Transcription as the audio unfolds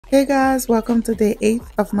Hey guys, welcome to day 8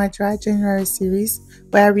 of my Dry January series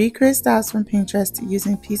where I recreate styles from Pinterest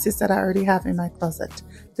using pieces that I already have in my closet.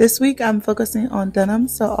 This week I'm focusing on denim,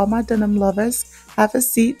 so all my denim lovers, have a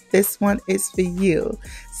seat. This one is for you.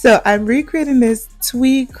 So I'm recreating this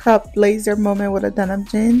tweed crop blazer moment with a denim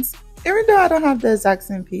jeans. Even though I don't have the exact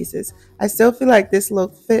same pieces, I still feel like this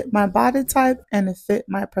look fit my body type and it fit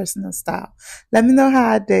my personal style. Let me know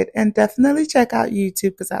how I did, and definitely check out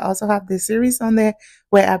YouTube because I also have this series on there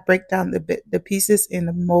where I break down the pieces in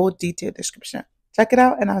a more detailed description. Check it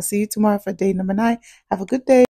out, and I'll see you tomorrow for day number 9. Have a good day.